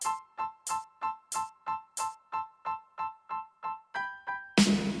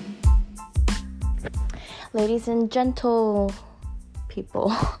Ladies and gentle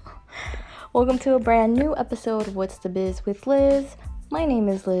people, welcome to a brand new episode of What's the Biz with Liz. My name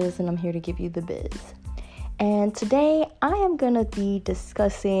is Liz and I'm here to give you the biz. And today I am going to be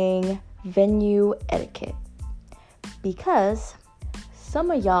discussing venue etiquette because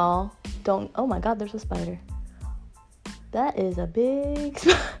some of y'all don't... Oh my God, there's a spider. That is a big...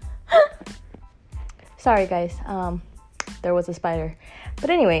 Sorry guys, there was a spider. But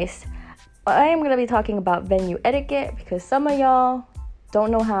anyways, I am going to be talking about venue etiquette because some of y'all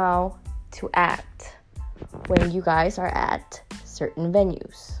don't know how to act when you guys are at certain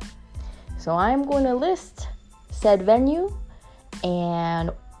venues. So I'm going to list said venue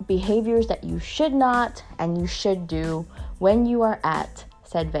and behaviors that you should not and you should do when you are at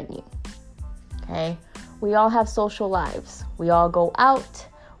said venue. Okay? We all have social lives. We all go out.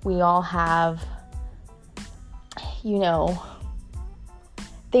 We all have,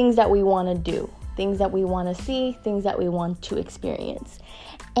 things that we want to do, things that we want to see, things that we want to experience.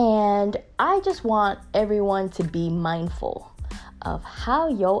 And I just want everyone to be mindful of how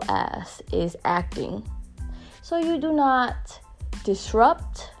your ass is acting so you do not disturb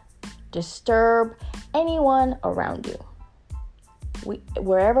anyone around you.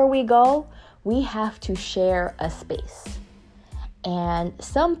 Wherever we go, we have to share a space. And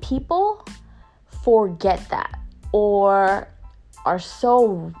some people forget that or are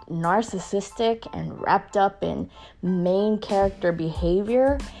so narcissistic and wrapped up in main character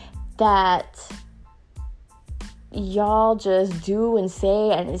behavior that y'all just do and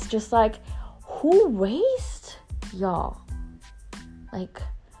say, and it's just like, who raised y'all? Like,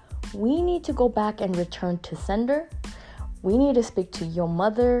 we need to go back and return to sender. We need to speak to your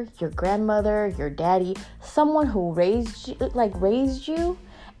mother, your grandmother, your daddy, someone who raised you,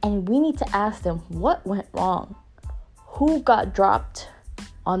 and we need to ask them what went wrong. Who got dropped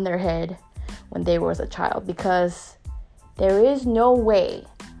on their head when they was a child? Because there is no way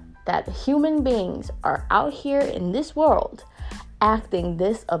that human beings are out here in this world acting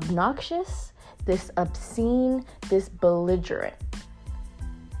this obnoxious, this obscene, this belligerent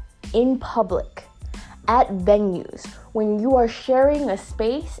in public, at venues, when you are sharing a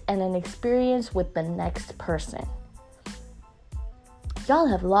space and an experience with the next person. Y'all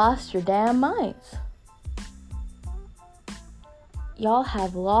have lost your damn minds. Y'all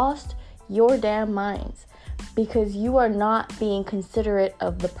have lost your damn minds because you are not being considerate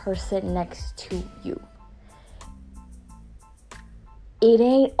of the person next to you. It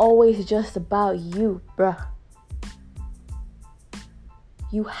ain't always just about you, bruh.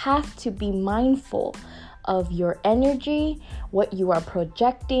 You have to be mindful of your energy, what you are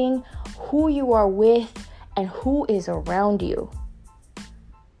projecting, who you are with, and who is around you.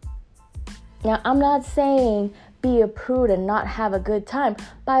 Now, I'm not saying be a prude and not have a good time.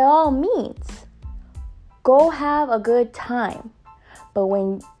 By all means, go have a good time. But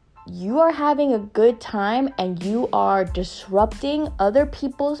when you are having a good time and you are disrupting other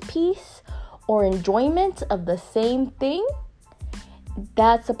people's peace or enjoyment of the same thing,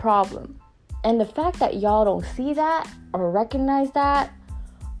 that's a problem. And the fact that y'all don't see that or recognize that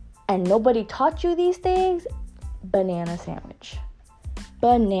and nobody taught you these things, banana sandwich.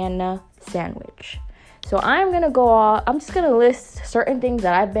 Banana sandwich. So I'm just going to list certain things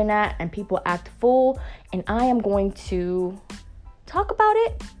that I've been at and people act fool, and I am going to talk about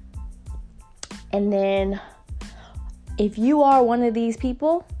it. And then if you are one of these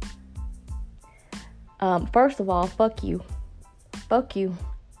people, first of all, fuck you. Fuck you.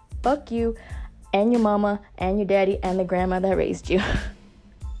 Fuck you and your mama and your daddy and the grandma that raised you.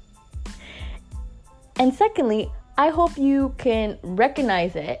 And secondly, I hope you can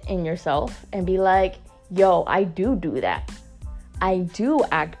recognize it in yourself and be like, yo, I do that. I do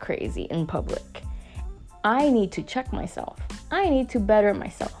act crazy in public. I need to check myself. I need to better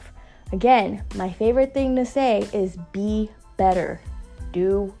myself. Again, my favorite thing to say is be better.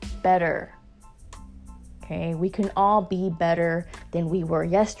 Do better. Okay, we can all be better than we were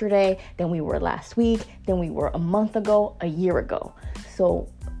yesterday, than we were last week, than we were a month ago, a year ago.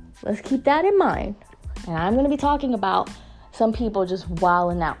 So let's keep that in mind. And I'm going to be talking about some people just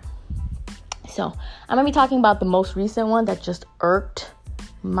wilding out. So I'm going to be talking about the most recent one that just irked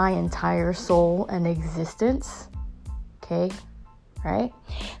my entire soul and existence. Okay, right?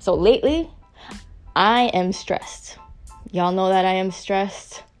 So lately, I am stressed. Y'all know that I am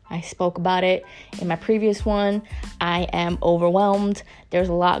stressed. I spoke about it in my previous one. I am overwhelmed. There's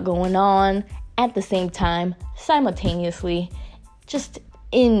a lot going on at the same time, simultaneously, just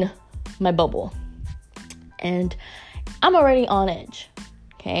in my bubble. And I'm already on edge.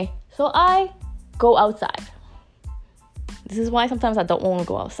 Okay, so I go outside. This is why sometimes I don't want to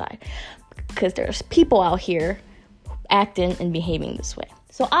go outside. because there's people out here acting and behaving this way.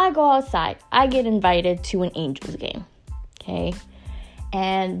 So I go outside. I get invited to an Angels game. Okay.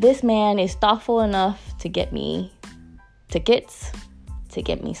 And this man is thoughtful enough to get me tickets, to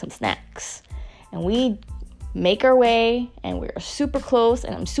get me some snacks. And we make our way, and we're super close,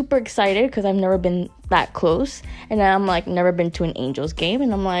 and I'm super excited because I've never been that close. And I'm like, never been to an Angels game.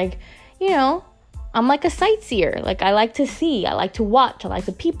 And I'm like, I'm like a sightseer. Like, I like to see, I like to watch, I like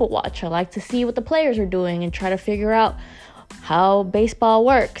to people watch, I like to see what the players are doing and try to figure out how baseball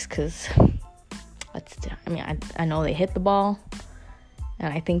works. Because, I know they hit the ball,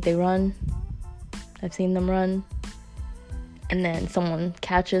 and I think they run. I've seen them run. And then someone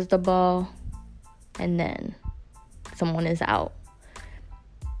catches the ball, and then someone is out.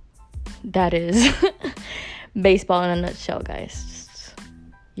 That is baseball in a nutshell, guys.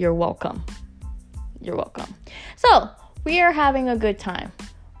 You're welcome. You're welcome. So, we are having a good time.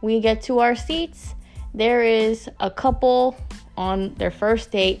 We get to our seats. There is a couple on their first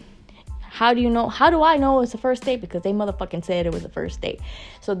date. How do I know it's a first date? Because they motherfucking said it was a first date.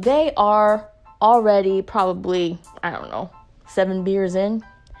 So, they are already probably, 7 beers in.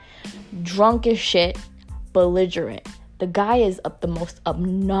 Drunk as shit. Belligerent. The guy is the most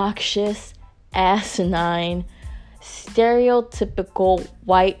obnoxious, asinine, stereotypical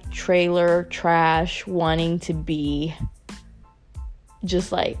white trailer trash wanting to be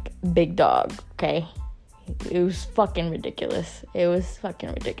just like big dog, okay? It was fucking ridiculous. And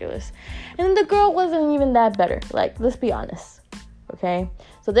then the girl wasn't even that better. Like, let's be honest, okay?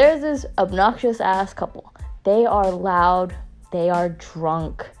 So there's this obnoxious ass couple. They are loud. They are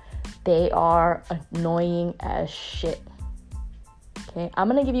drunk. They are annoying as shit. Okay? I'm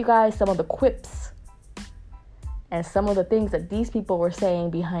gonna give you guys some of the quips and some of the things that these people were saying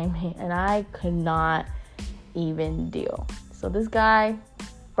behind me, and I could not even deal. So this guy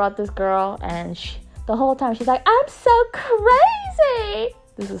brought this girl, and the whole time she's like, I'm so crazy.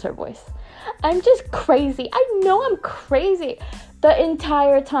 This is her voice. I'm just crazy. I know I'm crazy. The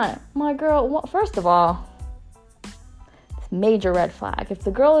entire time. My girl, first of all, it's major red flag. If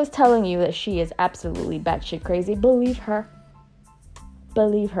the girl is telling you that she is absolutely batshit crazy, believe her.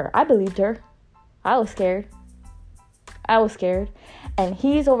 Believe her. I believed her. I was scared. And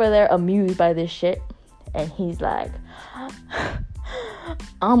he's over there amused by this shit. And he's like,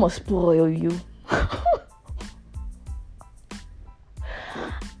 I'ma spoil you.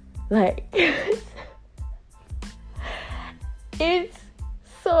 Like, it's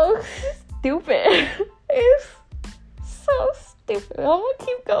so stupid. It's so stupid. I'm gonna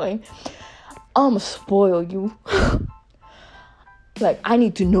keep going. I'ma spoil you. Like, I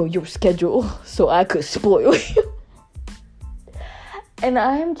need to know your schedule so I could spoil you. And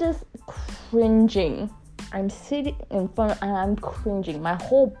I'm just cringing. I'm sitting in front and I'm cringing. My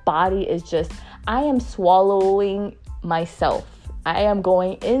whole body is just, I am swallowing myself. I am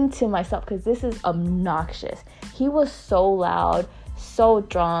going into myself because this is obnoxious. He was so loud, so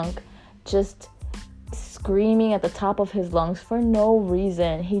drunk, just screaming at the top of his lungs for no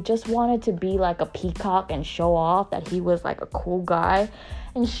reason. He just wanted to be like a peacock and show off that he was like a cool guy.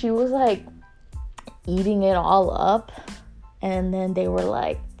 And she was like eating it all up. And then they were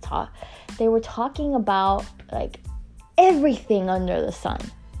like, they were talking about like everything under the sun.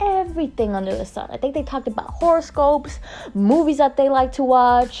 Everything under the sun. I think they talked about horoscopes, movies that they like to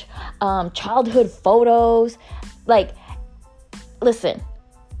watch, childhood photos. Like, listen,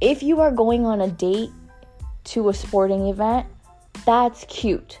 if you are going on a date to a sporting event, that's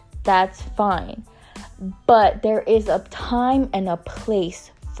cute. That's fine. But there is a time and a place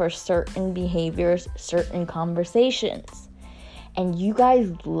for certain behaviors, certain conversations. And you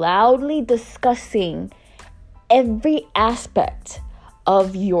guys loudly discussing every aspect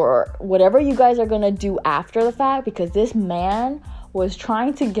of your whatever you guys are gonna do after the fact, because this man was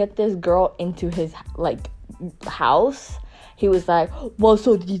trying to get this girl into his like house. He was like, well,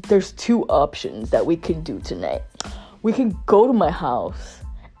 so there's two options that we can do tonight. We can go to my house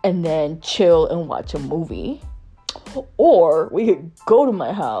and then chill and watch a movie, or we could go to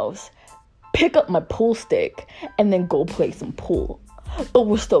my house, pick up my pool stick, and then go play some pool. But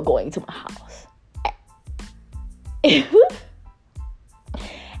we're still going to my house.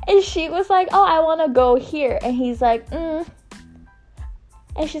 And she was like, oh, I want to go here. And he's like, And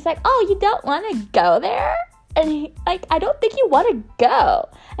she's like, oh, you don't want to go there? And he, like, I don't think you want to go.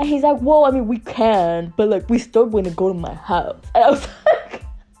 And he's like, well, I mean, we can, but like, we still going to go to my house. And I was like,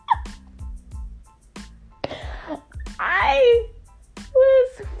 I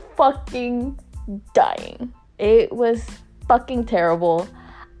was fucking dying. It was fucking terrible.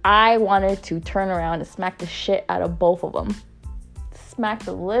 I wanted to turn around and smack the shit out of both of them. smack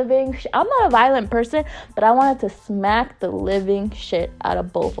the living shit. I'm not a violent person, but I wanted to smack the living shit out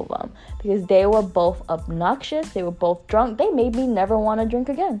of both of them because they were both obnoxious. They were both drunk. They made me never want to drink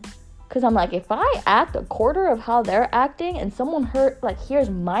again. Because I'm like, if I act a quarter of how they're acting and someone hears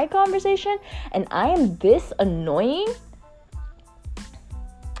my conversation and I am this annoying,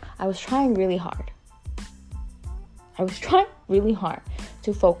 I was trying really hard.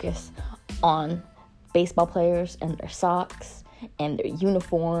 To focus on baseball players and their socks and their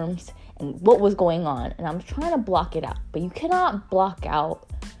uniforms and what was going on. And I'm trying to block it out. But you cannot block out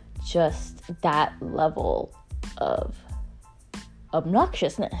just that level of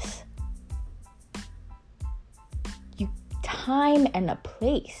obnoxiousness. Time and a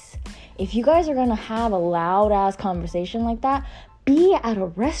place. If you guys are gonna have a loud ass conversation like that, be at a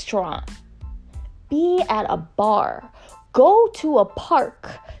restaurant, be at a bar, go to a park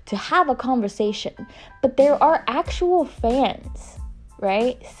to have a conversation. But there are actual fans,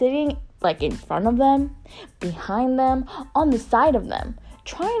 right? Sitting like in front of them, behind them, on the side of them,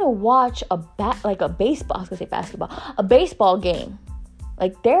 trying to watch a baseball game.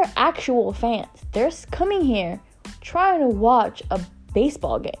 Like, they're actual fans. They're coming here trying to watch a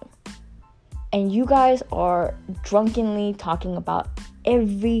baseball game. And you guys are drunkenly talking about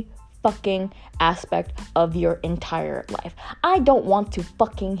every fucking aspect of your entire life. I don't want to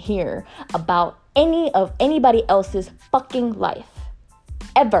fucking hear about anybody else's fucking life.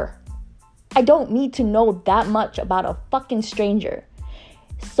 Ever. I don't need to know that much about a fucking stranger.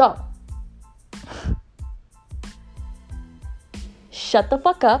 So, shut the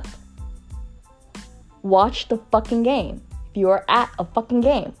fuck up. Watch the fucking game. If you are at a fucking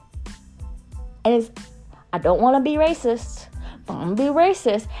game. And I don't want to be racist, but I'm gonna be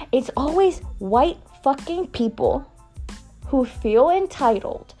racist. It's always white fucking people who feel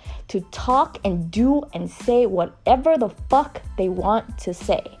entitled to talk and do and say whatever the fuck they want to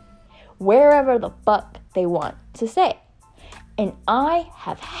say. Wherever the fuck they want to say. And I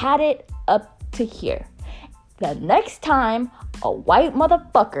have had it up to here. The next time a white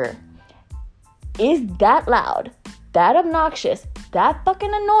motherfucker is that loud, that obnoxious, that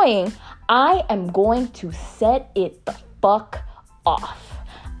fucking annoying, I am going to set it the fuck off.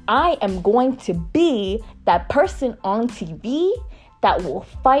 I am going to be that person on TV that will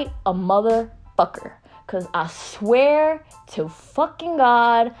fight a motherfucker. Because I swear to fucking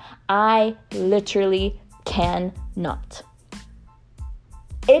God, I literally cannot.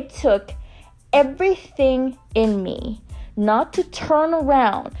 It took everything in me not to turn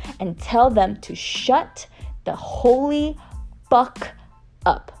around and tell them to shut the holy fuck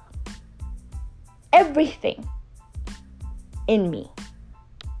up. Everything in me.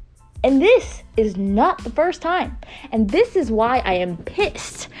 And this is not the first time. And this is why I am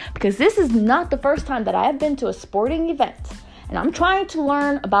pissed. Because this is not the first time that I have been to a sporting event. And I'm trying to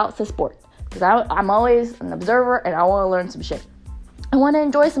learn about the sport. Because I'm always an observer and I want to learn some shit. I want to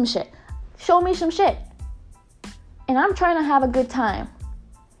enjoy some shit. Show me some shit. And I'm trying to have a good time.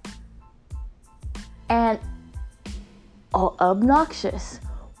 And an obnoxious,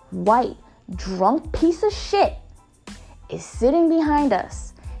 white, drunk piece of shit is sitting behind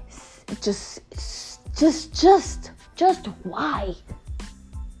us. Just why?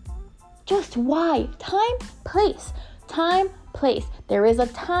 Just why? Time, place. There is a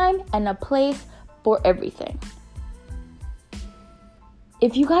time and a place for everything.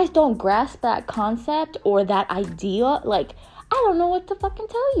 If you guys don't grasp that concept or that idea, I don't know what to fucking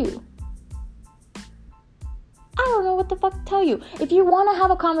tell you. If you want to have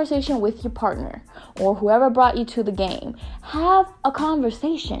a conversation with your partner or whoever brought you to the game, have a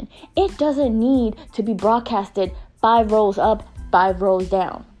conversation. It doesn't need to be broadcasted 5 rows up, 5 rows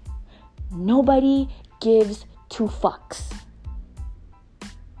down. Nobody gives 2 fucks.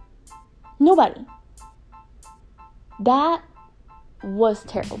 Nobody. That was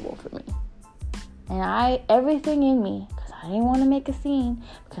terrible for me. And everything in me, because I didn't want to make a scene,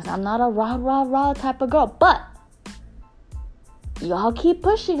 because I'm not a rah type of girl, but y'all keep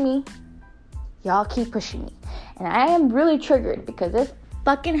pushing me. And I am really triggered because this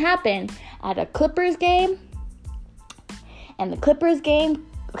fucking happened at a Clippers game. And the Clippers game,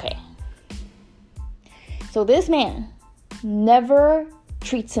 okay. So this man never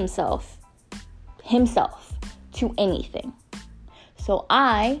treats himself to anything. So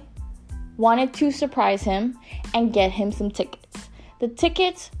I wanted to surprise him and get him some tickets. The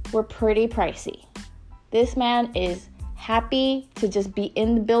tickets were pretty pricey. This man is happy to just be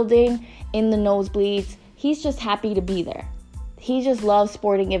in the building, in the nosebleeds. He's just happy to be there. He just loves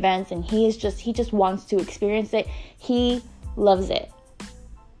sporting events and he just wants to experience it. He loves it.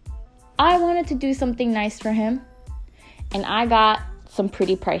 I wanted to do something nice for him and I got some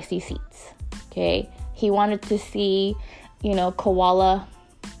pretty pricey seats. Okay. He wanted to see, Koala.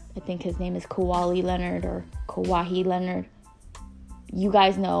 I think his name is Kawhi Leonard or Kawhi Leonard. You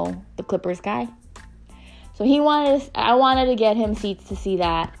guys know the Clippers guy. So I wanted to get him seats to see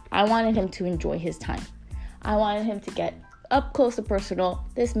that. I wanted him to enjoy his time. I wanted him to get up close and personal.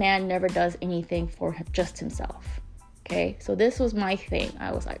 This man never does anything for just himself. Okay? So this was my thing.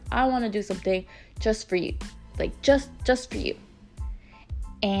 I was like, I want to do something just for you. Like, just for you.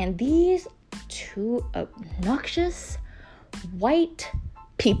 And these two obnoxious white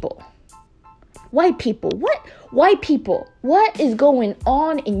people. White people. What? White people. What is going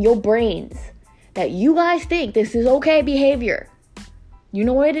on in your brains that you guys think this is okay behavior? You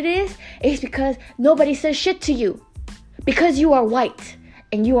know what it is? It's because nobody says shit to you. Because you are white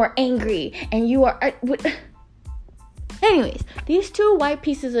and you are angry and you are... Anyways, these two white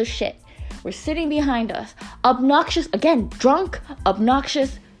pieces of shit were sitting behind us. Obnoxious, again, drunk,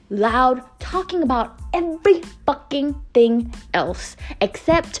 obnoxious, loud, talking about every fucking thing else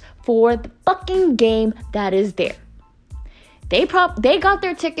except for the fucking game that is there. They got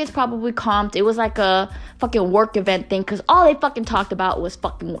their tickets probably comped. It was like a fucking work event thing because all they fucking talked about was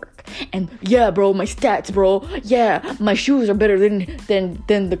fucking work. And yeah, bro, my stats, bro. Yeah, my shoes are better than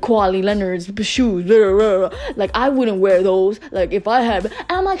the Kawhi Leonard's shoes. Blah, blah, blah. Like, I wouldn't wear those. Like, if I had... And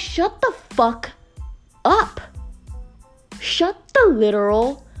I'm like, shut the fuck up. Shut the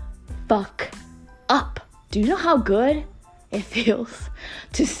literal fuck up. Do you know how good it feels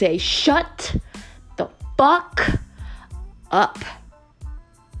to say shut the fuck up?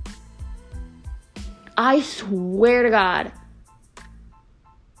 I swear to God,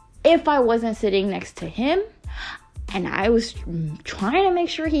 if I wasn't sitting next to him and I was trying to make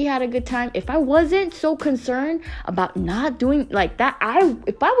sure he had a good time, if I wasn't so concerned about not doing like that,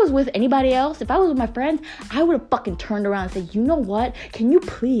 if I was with anybody else, if I was with my friends, I would have fucking turned around and said, you know what? Can you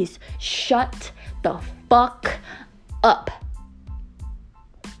please shut the fuck up?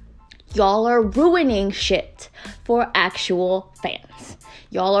 Y'all are ruining shit for actual fans.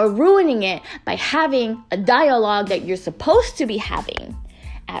 Y'all are ruining it by having a dialogue that you're supposed to be having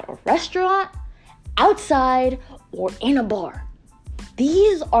at a restaurant, outside, or in a bar.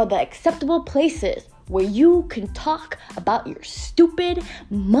 These are the acceptable places where you can talk about your stupid,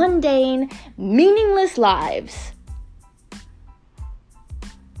 mundane, meaningless lives.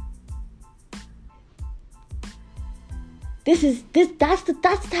 That's the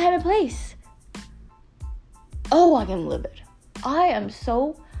type of place. Oh, I am livid. I am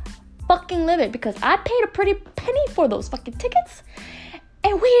so fucking livid because I paid a pretty penny for those fucking tickets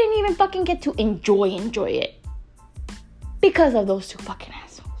and we didn't even fucking get to enjoy it because of those two fucking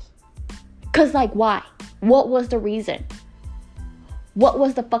assholes. Cause like, why? What was the reason? What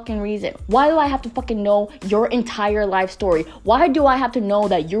was the fucking reason? Why do I have to fucking know your entire life story? Why do I have to know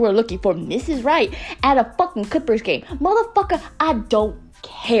that you were looking for Mrs. Right at a fucking Clippers game? Motherfucker, I don't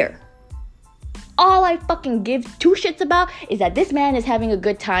care. All I fucking give two shits about is that this man is having a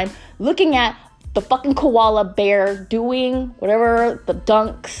good time looking at the fucking koala bear doing whatever the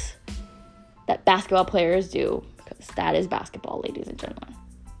dunks that basketball players do. Because that is basketball, ladies and gentlemen.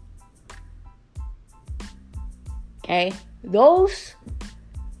 Okay? Those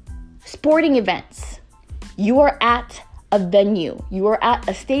sporting events, you are at a venue, you are at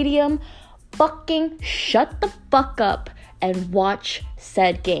a stadium, fucking shut the fuck up and watch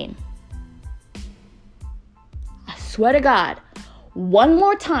said game. I swear to God, one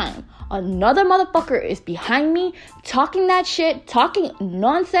more time, another motherfucker is behind me talking that shit, talking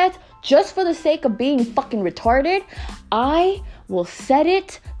nonsense just for the sake of being fucking retarded, I will set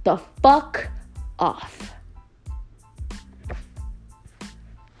it the fuck off.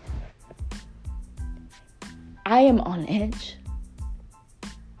 I am on edge.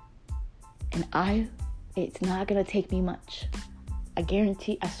 And it's not gonna take me much. I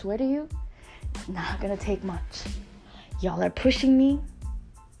guarantee, I swear to you, it's not gonna take much. Y'all are pushing me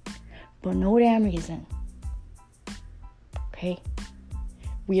for no damn reason. Okay?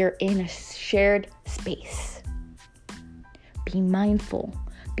 We are in a shared space. Be mindful.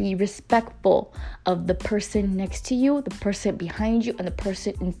 Be respectful of the person next to you, the person behind you, and the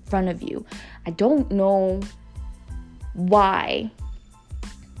person in front of you. I don't know why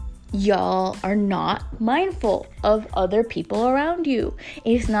y'all are not mindful of other people around you.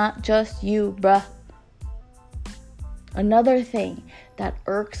 It's not just you, bruh. Another thing that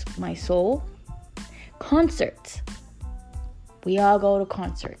irks my soul, concerts. We all go to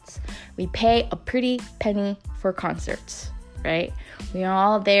concerts. We pay a pretty penny for concerts, right? We are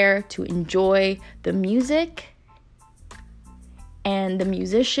all there to enjoy the music and the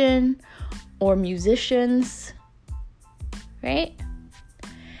musician or musicians, right?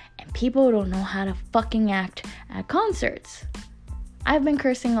 People don't know how to fucking act at concerts. I've been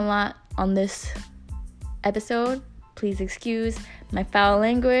cursing a lot on this episode. Please excuse my foul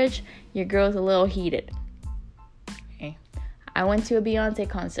language. Your girl's a little heated. Okay. I went to a Beyonce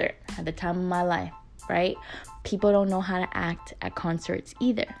concert at the time of my life, right? People don't know how to act at concerts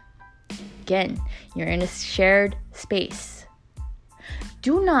either. Again, you're in a shared space.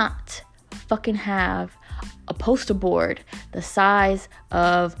 Do not fucking have a poster board the size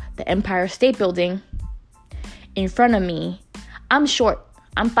of the Empire State Building in front of me. I'm short.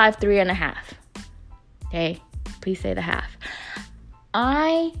 I'm 5'3.5". Okay? Please say the half.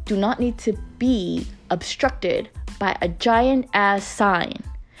 I do not need to be obstructed by a giant ass sign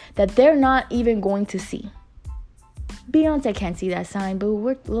that they're not even going to see. Beyonce can't see that sign, but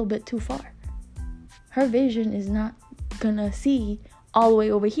we're a little bit too far. Her vision is not gonna see all the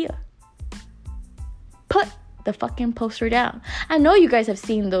way over here. Put the fucking poster down. I know you guys have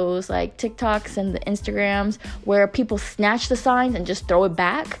seen those like TikToks and the Instagrams where people snatch the signs and just throw it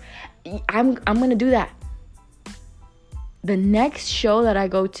back. I'm gonna do that. The next show that I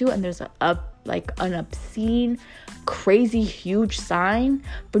go to and there's an obscene, crazy, huge sign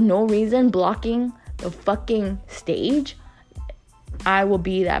for no reason blocking the fucking stage, I will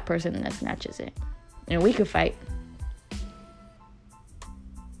be that person that snatches it. And we could fight.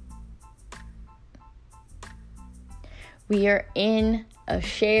 We are in a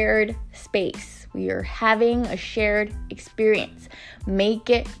shared space. We are having a shared experience. Make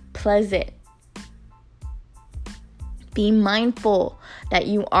it pleasant. Be mindful that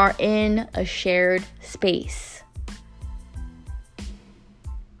you are in a shared space.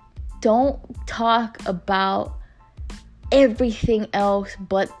 Don't talk about everything else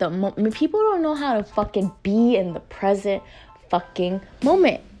but the moment. I mean, people don't know how to fucking be in the present fucking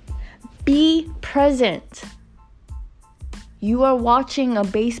moment. Be present. You are watching a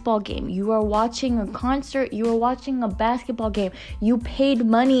baseball game. You are watching a concert. You are watching a basketball game. You paid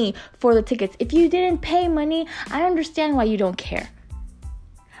money for the tickets. If you didn't pay money, I understand why you don't care.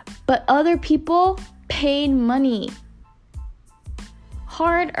 But other people paid money.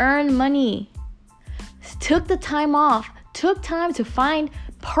 Hard-earned money. Took the time off. Took time to find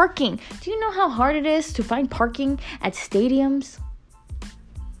parking. Do you know how hard it is to find parking at stadiums?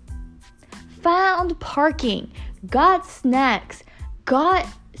 Found parking. Got snacks, got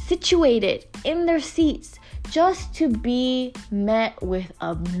situated in their seats just to be met with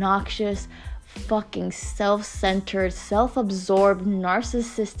obnoxious, fucking self-centered, self-absorbed,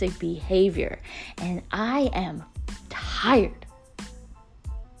 narcissistic behavior. And I am tired.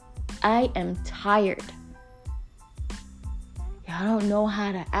 I am tired. Y'all don't know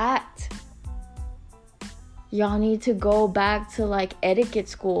how to act. Y'all need to go back to like etiquette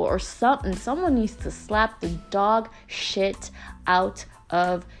school or something. Someone needs to slap the dog shit out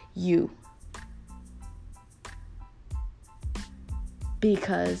of you.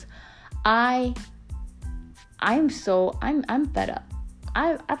 Because I'm fed up.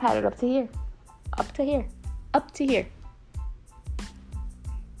 I've had it up to here. Up to here. Up to here.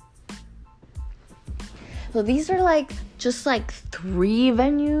 So these are just 3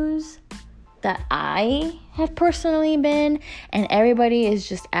 venues that I have personally been, and everybody is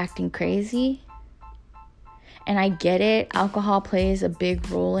just acting crazy. And I get it, alcohol plays a big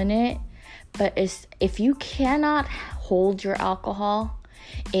role in it, but if you cannot hold your alcohol,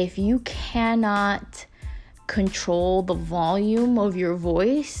 if you cannot control the volume of your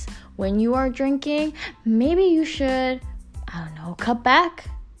voice when you are drinking, maybe you should, cut back.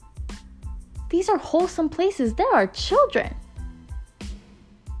 These are wholesome places. There are children.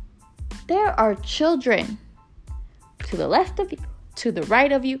 There are children to the left of you, to the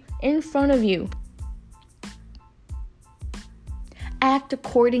right of you, in front of you. Act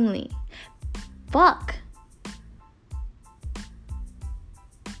accordingly. Fuck.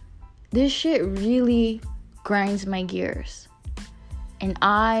 This shit really grinds my gears. And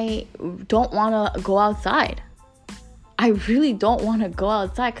I don't want to go outside. I really don't want to go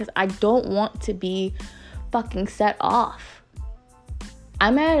outside because I don't want to be fucking set off.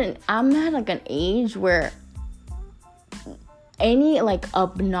 I'm at an age where any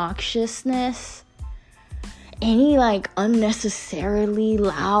obnoxiousness, any unnecessarily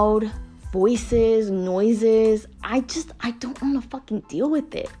loud voices, noises, I don't want to fucking deal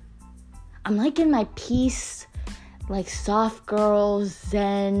with it. I'm in my peace, soft girl,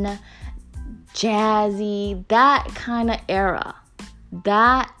 zen, jazzy, that kind of era.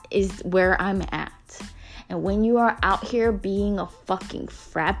 That is where I'm at. And when you are out here being a fucking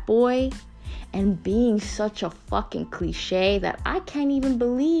frat boy and being such a fucking cliche that I can't even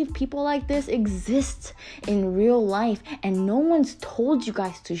believe people like this exist in real life, and no one's told you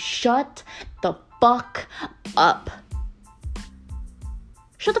guys to shut the fuck up.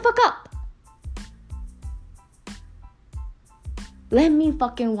 Shut the fuck up. Let me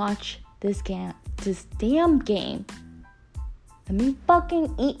fucking watch this damn game. Let me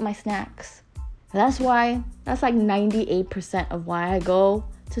fucking eat my snacks. That's like 98% of why I go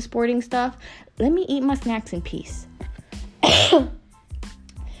to sporting stuff. Let me eat my snacks in peace.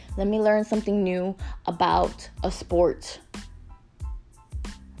 Let me learn something new about a sport.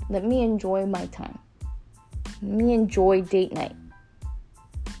 Let me enjoy my time. Let me enjoy date night.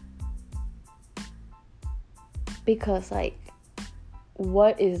 Because, like,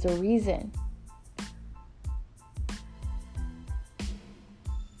 what is the reason?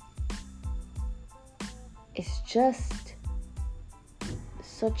 It's just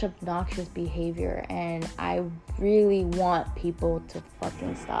such obnoxious behavior, and I really want people to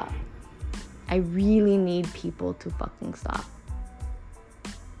fucking stop. I really need people to fucking stop.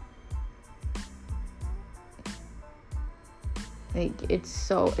 Like, it's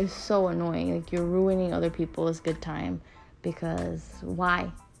so annoying. Like, you're ruining other people's good time. Because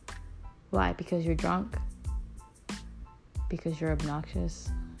why? Why? Because you're drunk? Because you're obnoxious?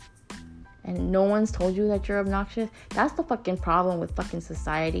 And no one's told you that you're obnoxious? That's the fucking problem with fucking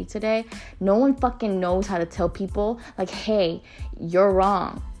society today. No one fucking knows how to tell people, like, hey, you're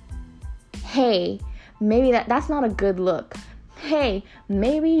wrong. Hey, maybe that's not a good look. Hey,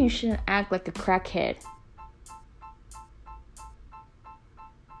 maybe you shouldn't act like a crackhead.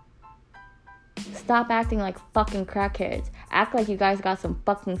 Stop acting like fucking crackheads. Act like you guys got some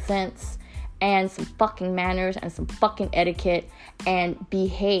fucking sense and some fucking manners and some fucking etiquette and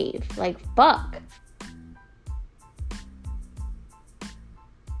behave. Like, fuck.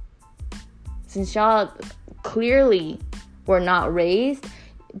 Since y'all clearly were not raised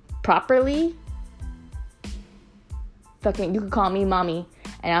properly, fucking, you can call me mommy,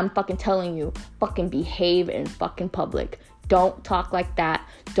 and I'm fucking telling you, fucking behave in fucking public. Don't talk like that.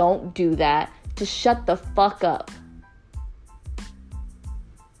 Don't do that. Just shut the fuck up.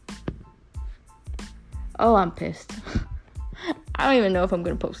 Oh, I'm pissed. I don't even know if I'm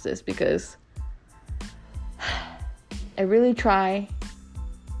gonna post this because I really try.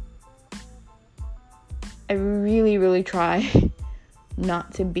 I really, really try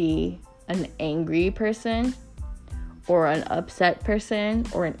not to be an angry person or an upset person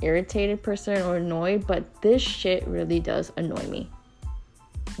or an irritated person or annoyed, but this shit really does annoy me.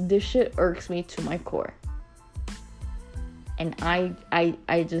 This shit irks me to my core. And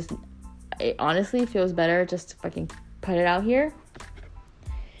it honestly feels better just to fucking put it out here.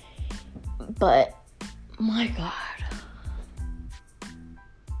 But, my God.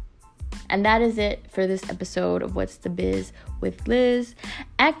 And that is it for this episode of What's the Biz with Liz.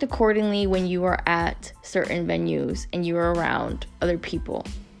 Act accordingly when you are at certain venues and you are around other people.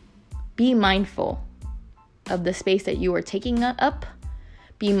 Be mindful of the space that you are taking up.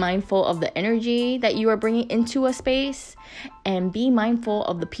 Be mindful of the energy that you are bringing into a space. And be mindful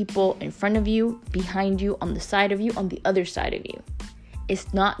of the people in front of you, behind you, on the side of you, on the other side of you.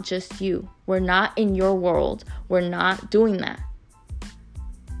 It's not just you. We're not in your world. We're not doing that.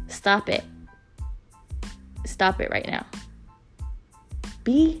 Stop it. Stop it right now.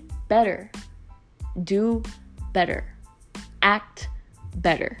 Be better. Do better. Act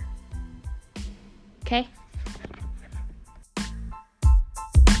better. Okay?